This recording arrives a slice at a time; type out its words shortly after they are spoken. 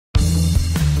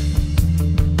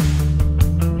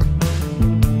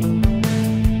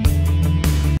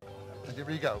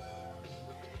go.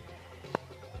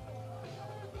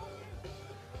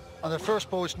 And the first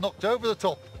ball is knocked over the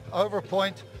top, over a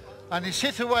point, and is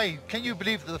hit away. Can you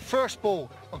believe that the first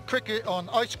ball on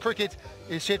ice cricket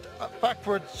is hit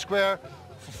backward square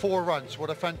for 4 runs? What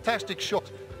a fantastic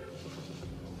shot.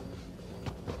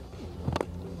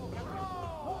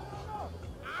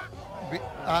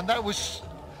 And that was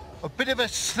a bit of a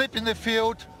slip in the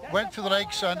field, went for the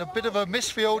legs, and a bit of a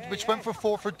misfield, which went for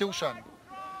 4 for Dilshan.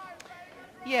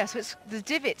 Yes, yeah, so the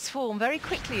divots form very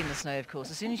quickly in the snow, of course.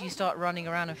 As soon as you start running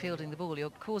around and fielding the ball, you're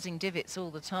causing divots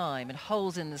all the time and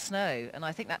holes in the snow. And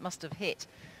I think that must have hit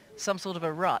some sort of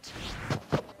a rut.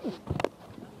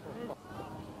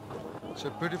 It's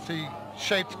a beautifully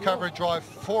shaped cover drive,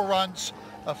 4 runs,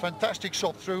 a fantastic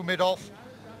shot through mid-off.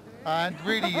 And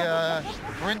really,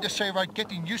 Virender Sehwag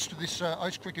getting used to this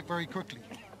ice cricket very quickly.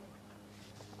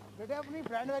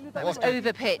 That was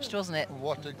over-pitched, wasn't it?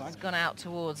 It's gone out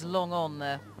towards long on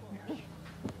there.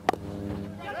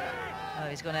 Oh,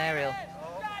 he's gone aerial.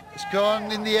 It's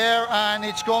gone in the air and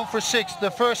it's gone for 6,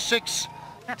 the first 6.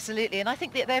 Absolutely, and I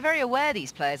think that they're very aware,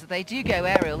 these players, that they do go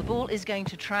aerial. The ball is going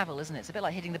to travel, isn't it? It's a bit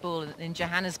like hitting the ball in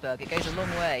Johannesburg. It goes a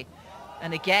long way.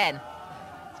 And again,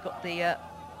 it's got the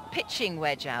pitching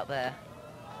wedge out there.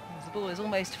 The ball is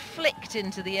almost flicked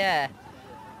into the air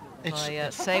by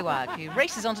Sehwag, who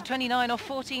races on to 29 off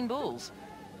 14 balls.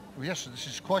 Yes, this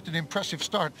is quite an impressive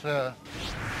start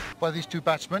by these 2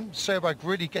 batsmen. Sehwag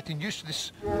really getting used to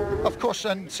this, of course,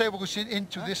 and Sehwag was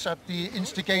into this at the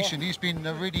instigation. He's been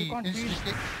really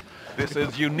instigating. This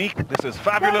is unique, this is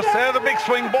fabulous. There's a big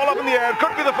swing, ball up in the air,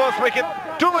 could be the first wicket.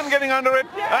 2 men getting under it,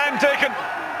 and taken.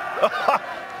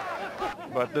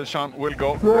 But Dilshan will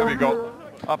go, there we go.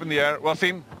 Up in the air,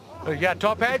 Wasim. Yeah,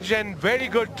 top edge and very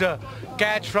good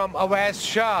catch from Awais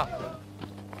Shah.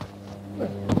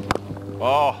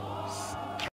 Oh,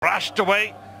 thrashed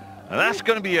away. And that's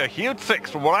going to be a huge 6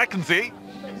 from what I can see.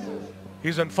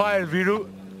 He's on fire, Viru.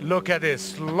 Look at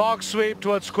this. Log sweep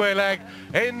towards square leg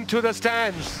into the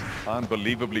stands.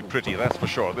 Unbelievably pretty, that's for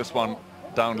sure. This one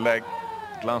down leg,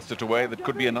 glanced it away. That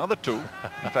could be another 2.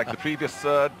 In fact, the previous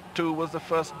 2 was the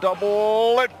first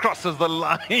double. It crosses the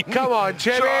line. Come on,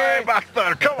 Jimmy.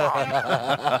 Akhtar, come on.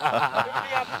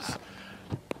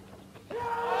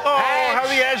 Oh, how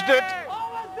he edged it.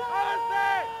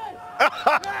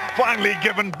 Finally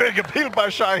given big appeal by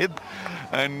Shahid.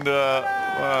 And,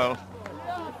 well,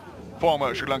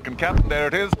 former Sri Lankan captain, there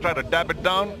it is. Try to dab it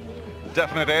down.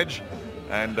 Definite edge.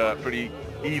 And pretty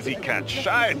easy catch.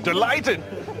 Shahid, delighted.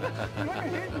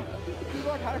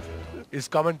 He's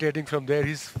commentating from there.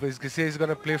 He says he's going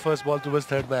to play first ball towards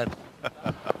third man.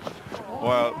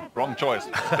 Well, wrong choice.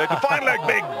 They define like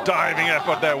big diving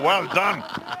effort there. Well done.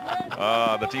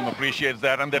 The team appreciates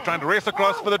that, and they're trying to race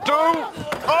across for the 2.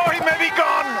 Oh, he may be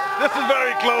gone. This is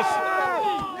very close.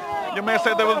 You may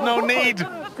say there was no need.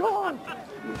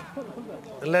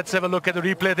 Let's have a look at the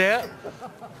replay there.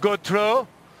 Good throw.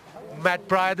 Matt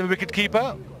Pryor, the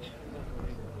wicket-keeper.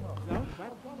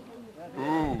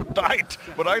 Ooh, tight.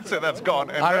 But I'd say that's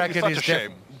gone. And I that'd be reckon such he's a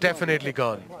shame. Definitely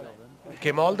gone.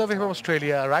 Came all the way from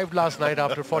Australia, arrived last night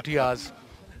after 40 hours,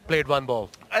 played 1 ball.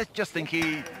 I just think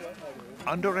he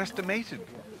underestimated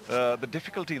the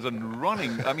difficulties in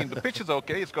running. I mean, the pitch is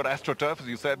okay. It's got AstroTurf, as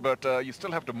you said, but you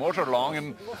still have to motor along.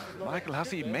 And Michael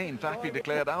Hussey may, in fact, be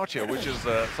declared out here, which is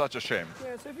such a shame.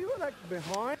 Yeah, so if you were like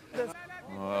behind...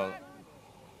 Well,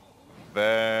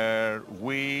 there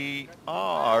we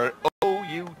are.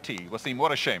 O-U-T. Wasim,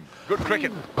 what a shame. Good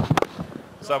cricket.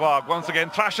 Sehwag once again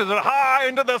thrashes it high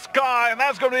into the sky, and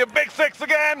that's going to be a big 6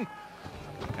 again.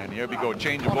 And here we go,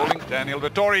 change of bowling. Daniel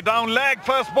Vettori down leg,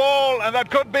 first ball, and that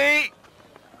could be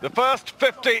the first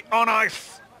 50 on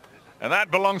ice. And that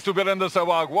belongs to Virender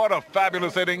Sehwag. What a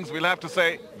fabulous innings, we'll have to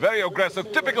say. Very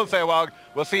aggressive, typical Sehwag.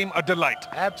 Wasim, a delight.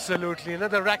 Absolutely,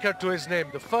 another record to his name.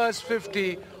 The first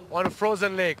 50 on a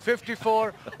frozen lake.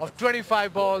 54 of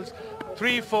 25 balls,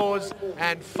 3 fours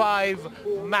and 5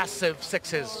 massive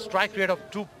 6s. Strike rate of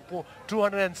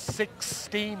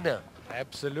 216.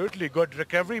 Absolutely good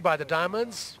recovery by the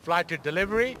Diamonds. Flighted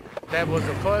delivery. There was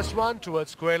the first one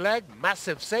towards square leg.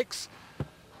 Massive 6.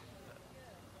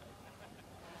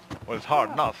 Well, it's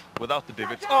hard enough without the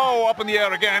divots. Oh, up in the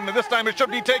air again. And this time it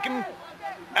should be taken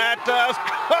at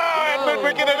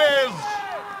mid-wicket it is.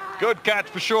 Good catch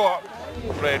for sure.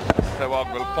 Afraid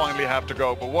Sehwag will finally have to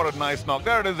go, but what a nice knock.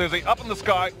 There it is, Izzy, up in the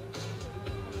sky.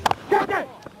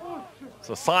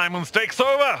 So Symonds takes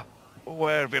over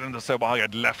where Virender Sehwag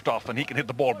had left off, and he can hit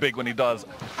the ball big when he does.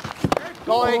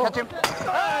 Oh, he cut him.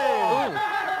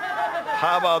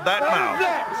 How about that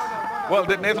now? Well,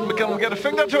 did Nathan Mccullum get a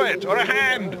finger to it or a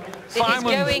hand? It's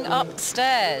going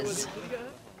upstairs.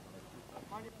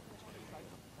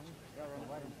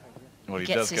 Well, he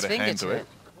gets does his get a finger hand to to it. it.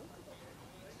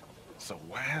 So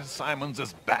where's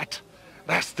Symonds' bat?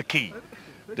 That's the key.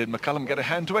 Did McCullum get a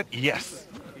hand to it? Yes.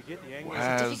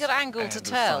 It's a difficult angle to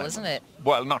tell, isn't it?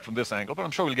 Well, not from this angle, but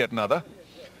I'm sure we'll get another.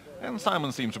 And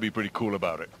Symonds seems to be pretty cool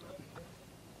about it.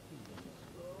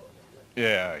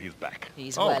 Yeah, he's back.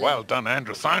 He's well done,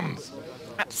 Andrew Symonds.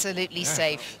 Absolutely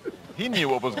safe. He knew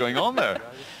what was going on there.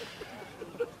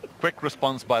 Quick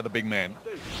response by the big man.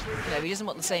 No, he doesn't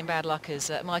want the same bad luck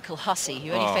as Michael Hussey, who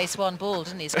only faced one ball,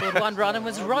 didn't he? Scored one run and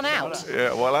was run out.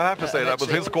 Yeah, well, I have to say that was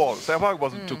his call. Sehwag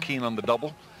wasn't too keen on the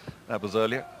double. That was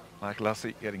earlier. Michael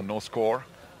Hussey getting no score.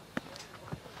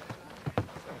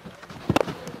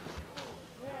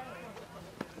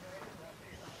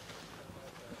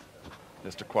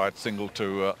 Just a quiet single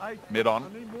to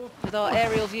mid-on. With our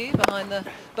aerial view behind the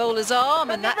bowler's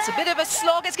arm, and that's a bit of a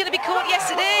slog. It's going to be caught.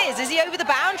 Yes, it is. Is he over the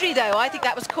boundary, though? I think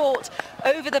that was caught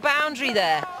over the boundary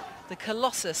there. The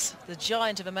Colossus, the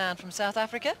giant of a man from South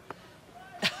Africa.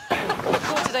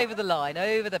 Caught it over the line,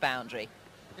 over the boundary.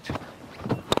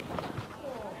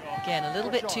 Again, a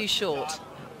little bit too short.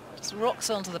 Just rocks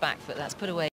onto the back foot. That's put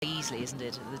away easily, isn't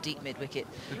it? The deep mid-wicket.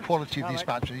 The quality of these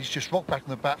batsmen, he's just rocked back on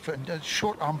the back foot and a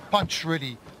short arm punch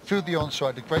really through the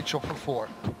onside. A great shot for 4.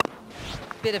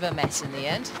 Bit of a mess in the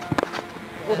end.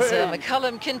 As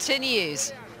McCullum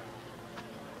continues.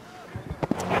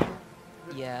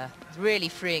 Yeah, really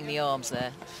freeing the arms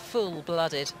there.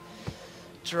 Full-blooded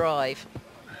drive.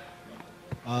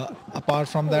 Apart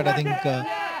from that, I think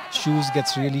shoes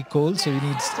gets really cold, so you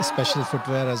need special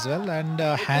footwear as well, and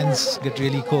hands get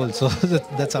really cold, so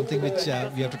that's something which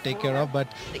we have to take care of. But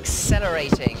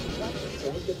accelerating,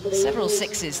 several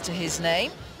sixes to his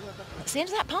name. That's the end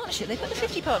of that partnership. They put the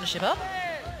 50 partnership up.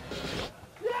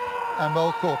 And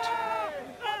well caught.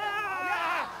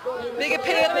 Big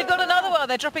appeal, and we've got another one.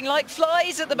 They're dropping like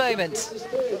flies at the moment.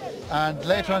 And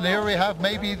later on here we have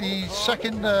maybe the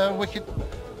second wicket.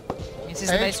 This is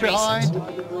the most behind,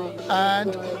 recent.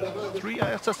 and 3,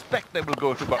 I suspect they will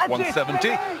go to about 170.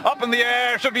 Up in the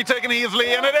air, should be taken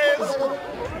easily, and it is.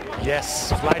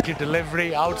 Yes, flighty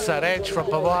delivery, outside edge from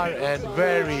Powar, and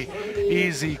very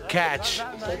easy catch.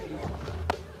 Up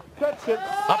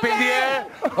in the air.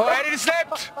 Oh, and it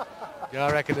slipped. Yeah,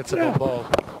 I reckon it's a no ball.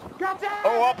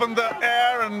 Oh, up in the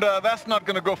air, and that's not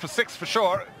going to go for 6 for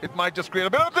sure. It might just create a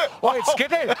bit of it. Oh, it's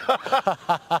skidded.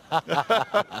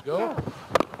 Go.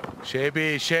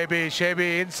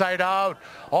 Shaby, inside out,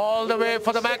 all the way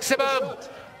for the maximum.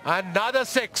 Another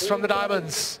 6 from the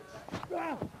Diamonds.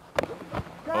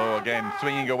 Oh, again,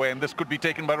 swinging away, and this could be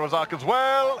taken by Razzaq as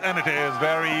well, and it is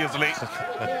very easily.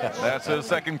 That's his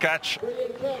second catch.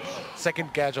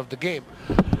 Second catch of the game.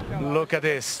 Look at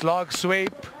this, slog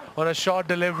sweep on a short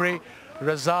delivery.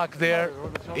 Razzaq there,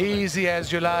 easy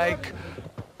as you like.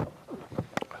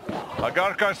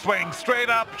 Agarkar swing straight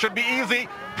up, should be easy.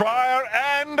 Pryor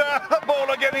and the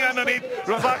bowler getting underneath.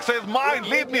 Razzaq says, mine,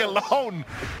 leave me alone.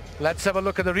 Let's have a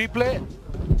look at the replay.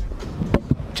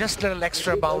 Just a little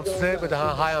extra bounce there with a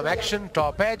high arm action,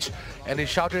 top edge, and he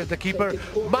shouted at the keeper,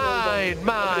 mine,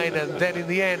 mine, and then in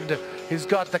the end, he's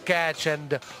got the catch and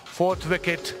 4th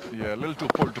wicket. Yeah, a little too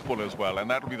pull to pull as well, and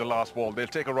that'll be the last ball. They'll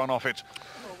take a run off it,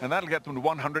 and that'll get them to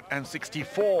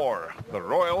 164. The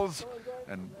Royals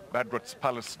and Badrat's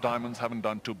Palace Diamonds haven't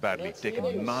done too badly.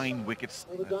 Taken 9 wickets.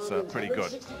 That's pretty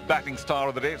good. Batting star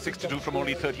of the day, 62 from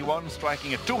only 31,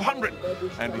 striking at 200.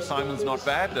 Andrew Symonds not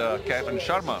bad. Kaif and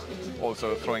Sharma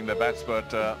also throwing their bats, but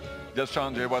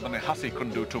Dilshan, Jayawardene and Hussey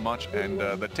couldn't do too much, and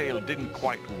the tail didn't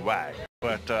quite wag.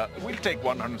 But we'll take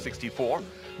 164.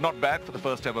 Not bad for the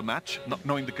first ever match, not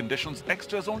knowing the conditions.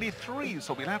 Extras only 3,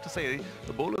 so we'll have to say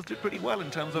the bowlers did pretty well in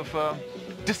terms of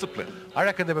discipline. I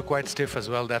reckon they were quite stiff as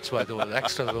well, that's why the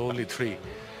extras were only 3.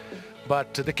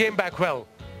 But they came back well.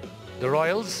 The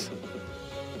Royals,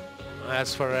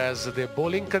 as far as their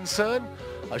bowling concerned,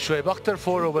 Shoaib Akhtar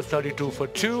 4 overs 32 for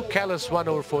 2, Kallis 1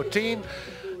 over 14,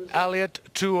 Elliott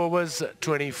 2 overs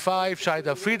 25, Shahid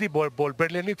Afridi bowled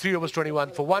brilliantly, 3 overs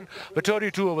 21 for 1,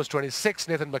 Vettori 2 overs 26,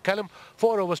 Nathan Mccullum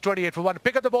 4 overs 28 for 1.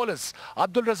 Pick up the bowlers,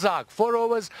 Abdul Razzaq 4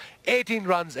 overs, 18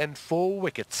 runs and 4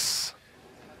 wickets.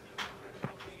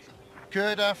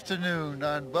 Good afternoon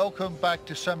and welcome back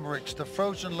to ST.MORTIZ, the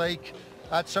frozen lake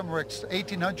at ST.MORTIZ,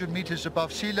 1800 meters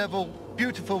above sea level,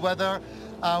 beautiful weather,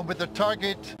 with a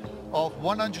target of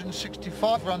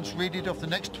 165 runs needed of the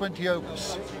next 20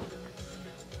 overs.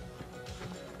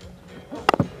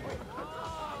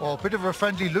 Well, a bit of a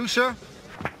friendly looser.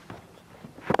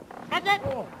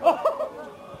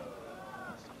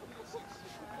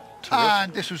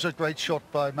 And this was a great shot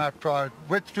by Matt Pryor.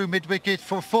 Went through mid-wicket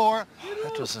for 4.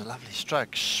 That was a lovely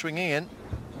stroke, swinging in.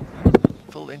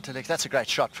 Full intellect. That's a great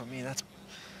shot from me. That's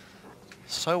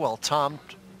So well timed,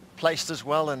 placed as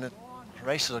well, and it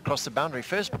races across the boundary.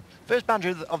 First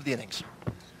boundary of the innings.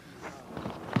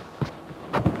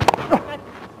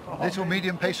 Little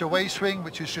medium pace away swing,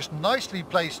 which is just nicely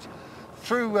placed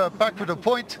through backward a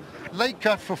point. Late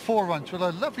cut for 4 runs with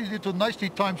a lovely little nicely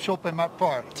timed shot by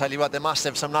Powar. Tell you what, they must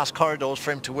have some nice corridors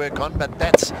for him to work on, but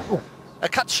that's a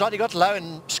cut shot. He got low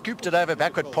and scooped it over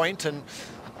backward point, and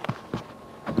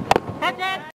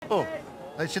oh,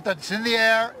 They said that it's in the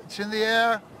air, it's in the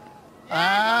air,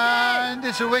 and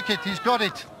it's a wicket. He's got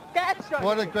it.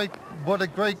 What a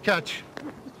great catch.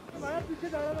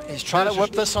 he's trying to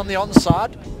whip this on the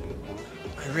onside.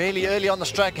 Really early on the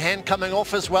stroke, hand coming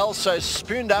off as well, so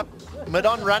spooned up,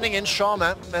 mid-on running in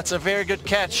Sharma. That's a very good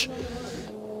catch.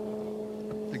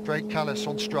 The great Kallis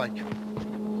on strike.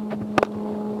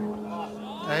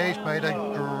 He's made a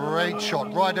great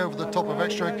shot right over the top of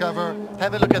extra cover.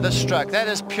 Have a look at this stroke. That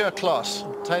is pure class.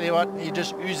 Tell you what, he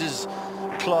just oozes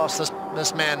class,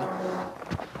 this man.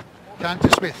 Cantor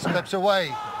Smith steps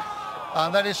away,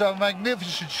 and that is a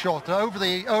magnificent shot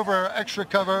over extra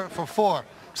cover for 4.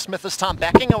 Smith this time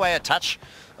backing away a touch,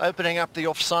 opening up the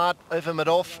offside over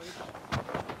mid-off.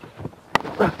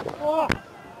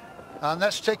 And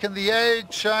that's taken the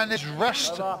edge and it's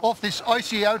rushed off this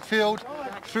icy outfield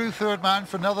through third man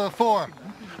for another 4.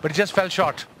 But it just fell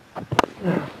short.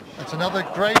 That's another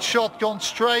great shot, gone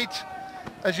straight.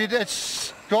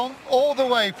 It's gone all the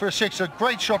way for a 6. A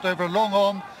great shot over long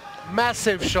on.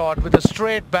 Massive shot with a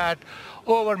straight bat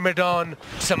over mid-on.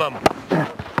 Symonds.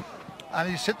 And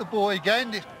he's hit the ball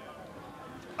again.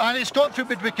 And it's gone through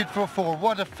mid-wicket for 4.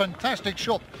 What a fantastic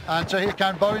shot. And so here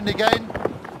can Bowling again.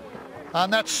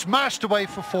 And that's smashed away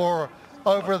for 4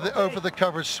 over the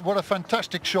covers. What a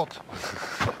fantastic shot.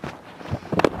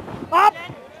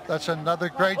 That's another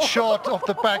great shot off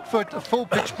the back foot, a full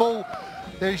pitch ball.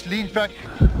 There he leans back.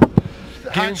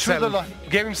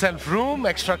 Gave himself room,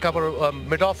 extra cover,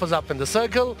 mid-off was up in the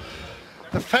circle.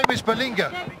 The famous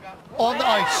Malingga on the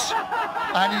ice.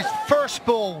 And his first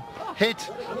ball hit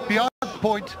beyond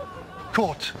point,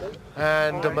 caught.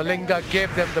 And Malingga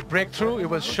gave them the breakthrough. It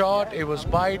was short, it was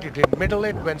wide, it didn't middle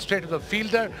it, went straight to the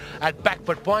fielder at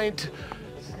backward point.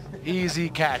 Easy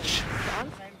catch.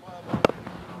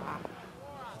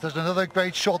 There's another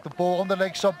great shot, the ball on the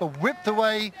leg side, but whipped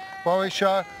away.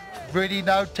 Barisha really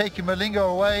now taking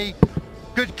Malingga away.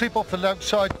 Good clip off the left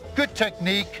side, good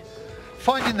technique,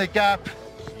 finding the gap,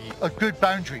 a good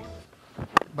boundary.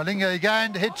 Malingga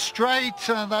again, hit straight,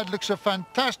 and that looks a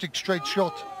fantastic straight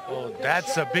shot. Oh,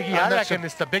 that's a biggie. I reckon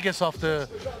it's the biggest of the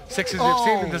 6s we've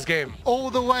seen in this game. All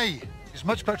the way. It's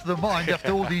much better than mine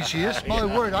after all these years. My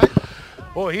word.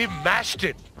 Oh, he mashed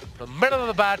it. The middle of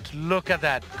the bat, look at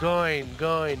that. Going,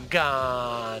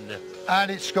 gone.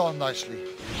 And it's gone nicely.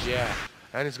 Yeah,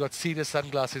 and he's got serious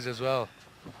sunglasses as well.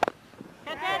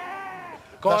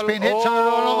 That's been hit long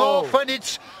off, and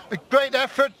it's a great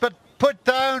effort, but put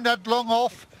down that long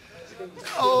off.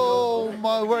 Oh,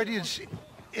 my word.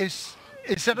 Is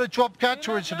that a drop catch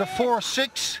or is it a 4 or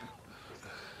 6?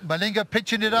 Malingga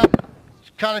pitching it up.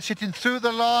 Kallis hitting through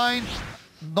the line.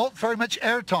 Not very much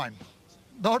airtime.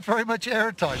 Not very much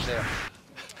airtime there.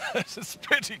 It's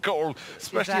pretty cold,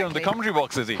 especially on the commentary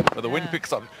box, is he? Where the wind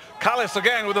picks up. Kallis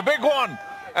again with a big one.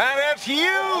 And that's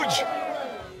huge!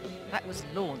 That was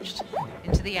launched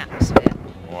into the atmosphere.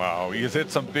 Wow, he's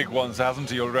hit some big ones, hasn't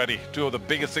he, already? 2 of the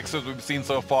biggest 6s we've seen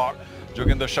so far.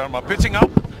 Joginder Sharma pitching up.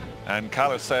 And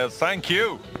Kallis says, thank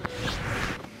you.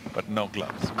 But no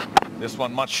gloves. This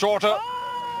one much shorter.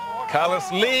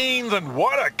 Kallis leans, and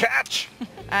what a catch!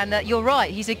 And you're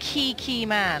right, he's a key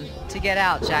man to get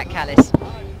out, Jack Kallis.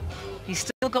 He's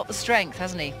still got the strength,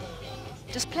 hasn't he?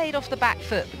 Just played off the back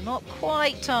foot, but not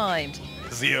quite timed.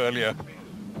 See earlier.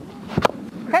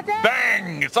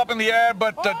 Bang! It's up in the air,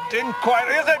 but didn't quite.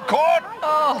 Is it caught?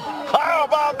 Oh! How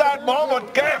about that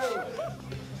moment, Kaif?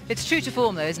 It's true to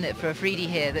form, though, isn't it, for Afridi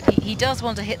here, that he does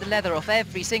want to hit the leather off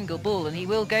every single ball, and he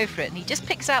will go for it, and he just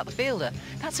picks out the fielder.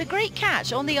 That's a great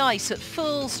catch on the ice at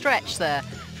full stretch there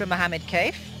from Mohammed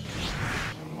Kaif.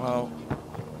 Well,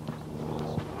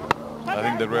 I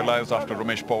think they realized after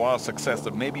Ramesh Pawar's success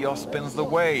that maybe off spin's the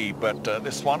way, but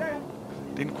this one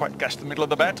didn't quite catch the middle of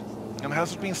the bat. And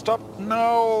has it been stopped?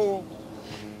 No!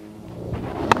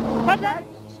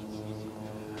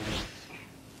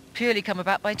 Purely come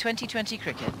about by 2020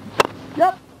 cricket.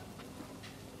 Yep.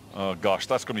 Oh gosh,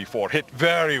 that's going to be 4. Hit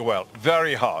very well,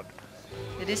 very hard.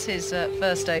 It is his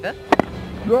first over.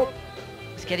 Yep.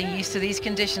 He's getting used to these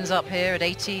conditions up here at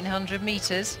 1,800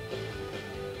 metres.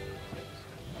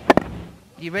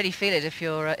 You really feel it if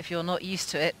you're not used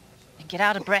to it. You get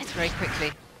out of breath very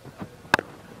quickly.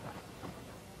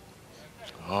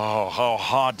 Oh, how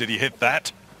hard did he hit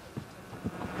that?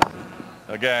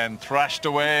 Again, thrashed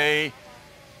away.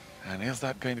 And is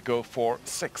that going to go for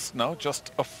 6? No,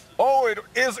 just a... Oh, it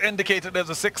is indicated as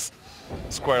a 6.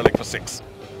 Square leg for 6.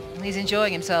 He's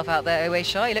enjoying himself out there, Owe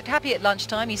Shah. He looked happy at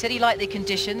lunchtime. He said he liked the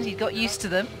conditions. He got used to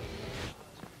them.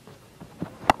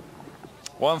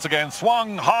 Once again,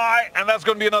 swung high, and that's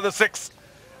going to be another 6.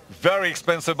 Very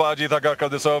expensive by Ajit Agarkar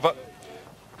this over.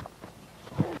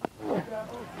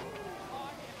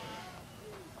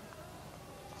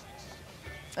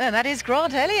 And that is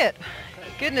Grant Elliott.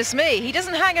 Goodness me, he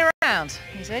doesn't hang around.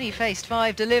 He's only faced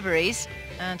 5 deliveries,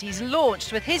 and he's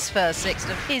launched with his first 6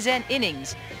 of his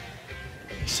innings.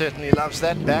 He certainly loves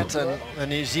that bat, and the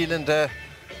New Zealander,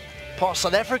 past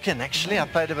South African actually. I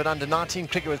played a bit under 19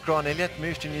 cricket with Grant Elliott,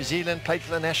 moved to New Zealand, played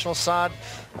for the national side.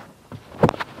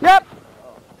 Yep.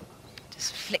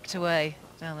 Just flicked away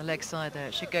down the leg side there.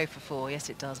 It should go for 4. Yes,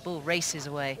 it does. Ball races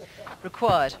away.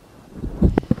 Required.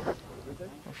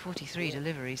 43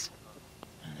 deliveries.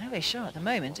 And Owe Shah at the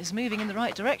moment is moving in the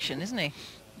right direction, isn't he?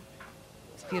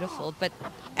 It's beautiful, but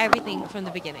everything from the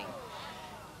beginning.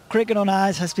 Cricket on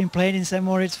ice has been played in St.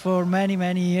 Moritz for many,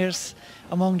 many years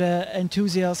among the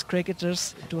enthusiast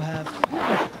cricketers. To have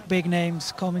big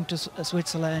names coming to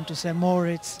Switzerland, to St.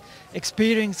 Moritz,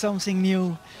 experiencing something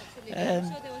new. I'm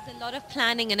sure there was a lot of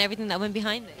planning and everything that went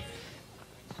behind this.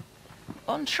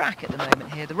 On track at the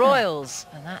moment here, the Royals,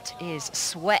 and that is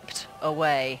swept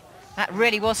away. That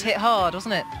really was hit hard,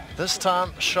 wasn't it? This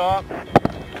time, Shah,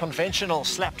 conventional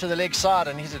slap to the leg side,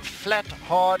 and he's hit flat,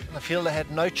 hard, and the fielder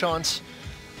had no chance.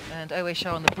 And Owe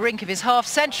Shah on the brink of his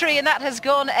half-century, and that has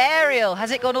gone aerial.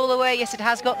 Has it gone all the way? Yes, it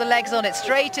has got the legs on it,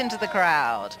 straight into the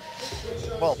crowd.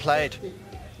 Well played.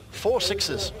 4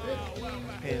 6s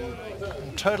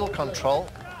in total control.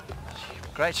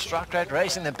 Great strike rate,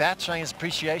 raising the bat, showing his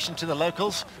appreciation to the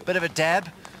locals. Bit of a dab.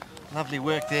 Lovely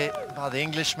work there by the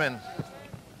Englishman.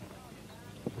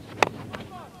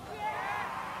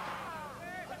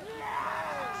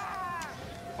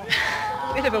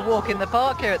 Bit of a walk in the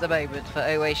park here at the moment for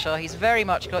Owe Shah. He's very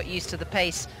much got used to the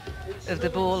pace of the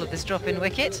ball, of this drop-in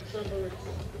wicket.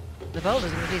 The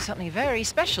bowler's going to do something very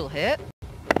special here.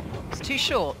 It's too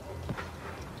short.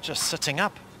 Just sitting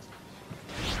up.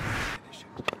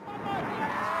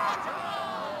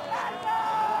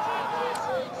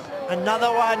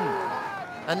 Another one.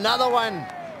 Another one.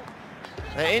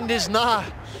 The end is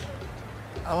nigh.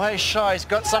 Owe Shah, he's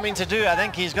got something to do. I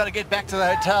think he's got to get back to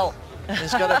the hotel.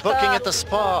 He's got a booking at the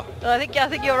spa. I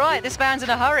think you're right. This man's in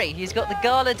a hurry. He's got the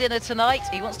gala dinner tonight.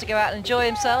 He wants to go out and enjoy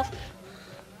himself.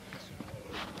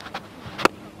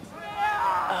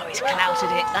 Oh, he's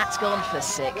clouted it. That's gone for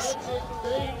 6.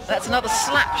 That's another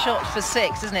slap shot for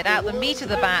 6, isn't it? Out the meat of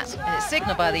the bat, and it's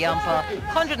signalled by the umpire.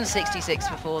 166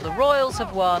 for 4. The Royals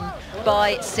have won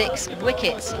by 6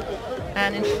 wickets.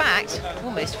 And in fact,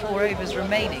 almost 4 overs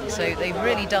remaining, so they've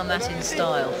really done that in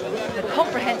style. A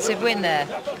comprehensive win there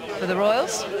for the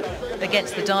Royals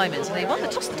against the Diamonds. And they won the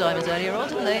toss, the Diamonds, earlier on,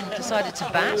 didn't they? And decided to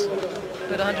bat.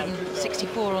 Put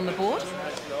 164 on the board.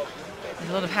 There's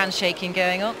a lot of handshaking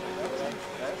going on.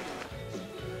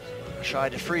 Shah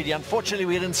did Freedy. Unfortunately,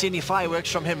 we didn't see any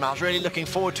fireworks from him. I was really looking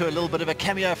forward to a little bit of a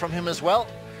cameo from him as well.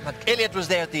 But Elliott was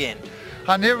there at the end.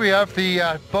 And here we have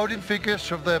the bowling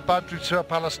figures of the Badr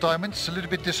Palace Diamonds. A little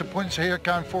bit disappointing here,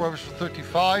 count 4 overs for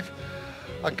 35.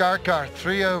 Agarkar,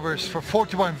 3 overs for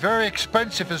 41, very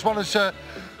expensive, as well as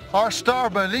our star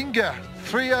Malingga,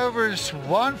 3 overs,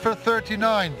 1 for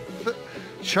 39.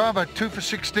 Sharma, 2 for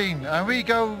 16. And we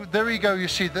go, there we go, you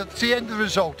see, that's the end of the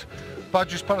result.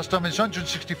 Badr Palace Diamonds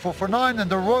 164 for 9, and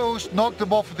the Royals knocked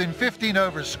them off within 15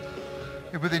 overs.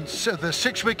 Within the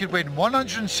 6-wicket win,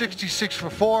 166 for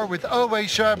 4, with Owe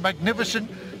Shah, magnificent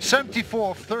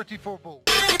 74 of 34 balls.